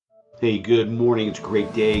Hey, good morning. It's a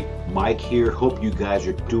great day. Mike here. Hope you guys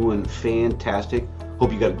are doing fantastic.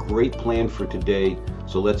 Hope you got a great plan for today.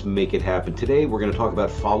 So let's make it happen. Today, we're going to talk about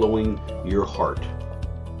following your heart.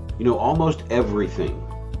 You know, almost everything,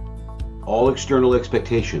 all external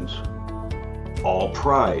expectations, all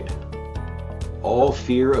pride, all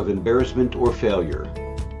fear of embarrassment or failure.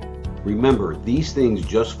 Remember, these things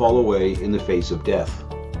just fall away in the face of death,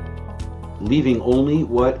 leaving only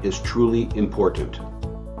what is truly important.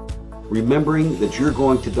 Remembering that you're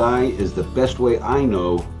going to die is the best way I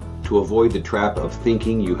know to avoid the trap of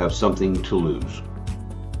thinking you have something to lose.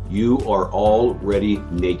 You are already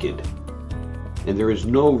naked, and there is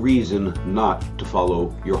no reason not to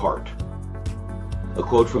follow your heart. A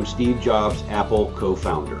quote from Steve Jobs, Apple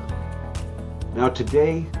co-founder. Now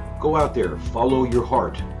today, go out there, follow your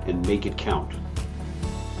heart, and make it count.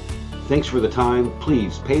 Thanks for the time.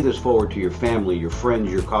 Please pay this forward to your family, your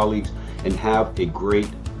friends, your colleagues, and have a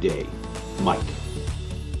great day. Mike.